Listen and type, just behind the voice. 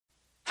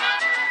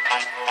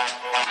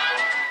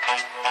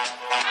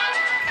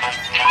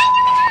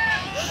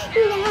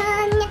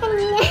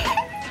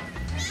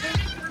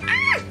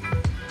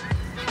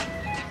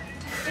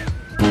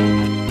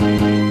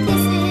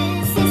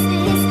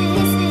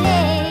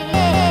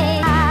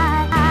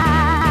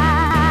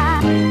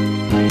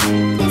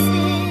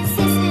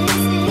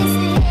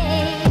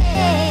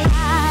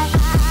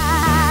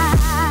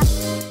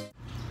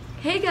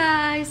Hey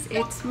guys,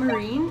 it's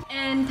Maureen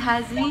and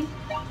Tazi.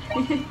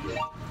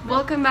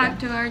 Welcome back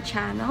to our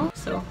channel.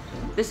 So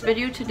this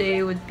video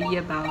today would be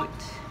about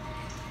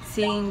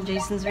seeing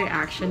Jason's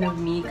reaction of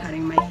me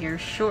cutting my hair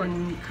short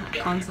and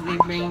constantly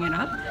bringing it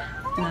up.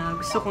 Na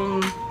gusto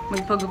kong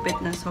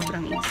magpagupit na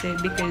sobrang iksi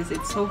because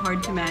it's so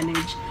hard to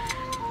manage.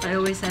 I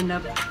always end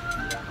up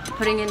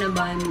putting in a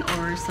bun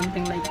or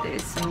something like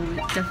this, so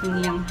it's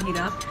definitely ang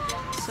hirap.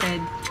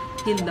 Said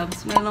he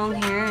loves my long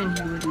hair and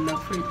he would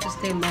love for it to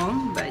stay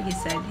long, but he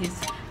said he's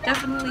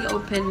definitely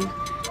open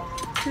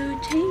to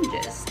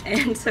changes.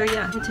 And so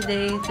yeah,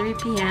 today 3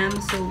 p.m.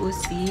 so we'll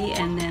see,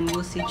 and then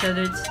we'll see each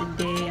other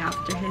today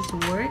after his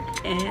work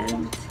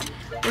and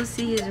we'll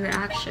see his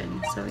reaction.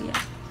 So yeah.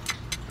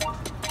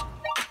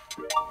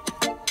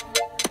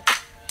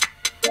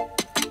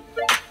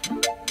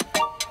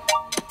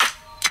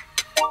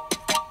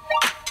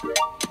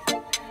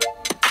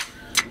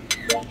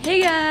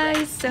 Hey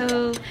guys,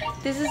 so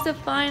this is the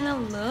final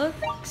look.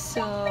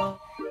 So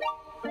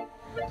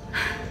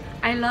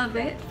I love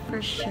it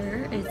for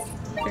sure. It's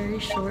very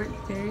short,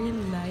 very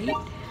light.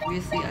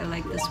 Obviously I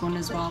like this one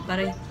as well, but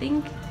I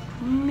think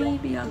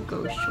maybe I'll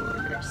go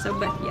shorter. So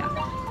but yeah,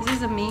 this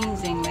is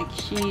amazing. Like,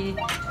 she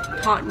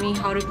taught me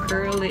how to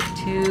curl it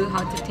too,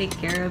 how to take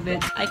care of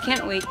it. I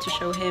can't wait to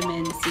show him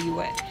and see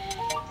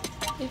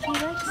if he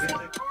likes it.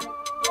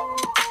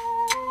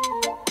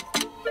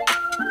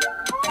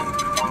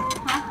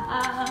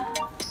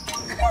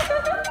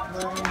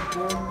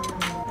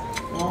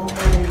 Oh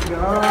my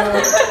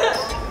god!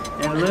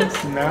 It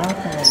looks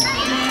nice!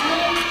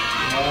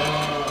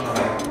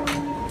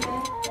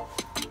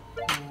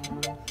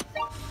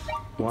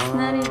 Wow. It's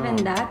not even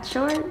that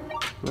short.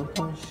 Look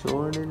how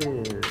short it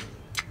is.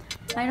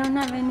 I don't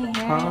have any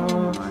hair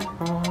anymore.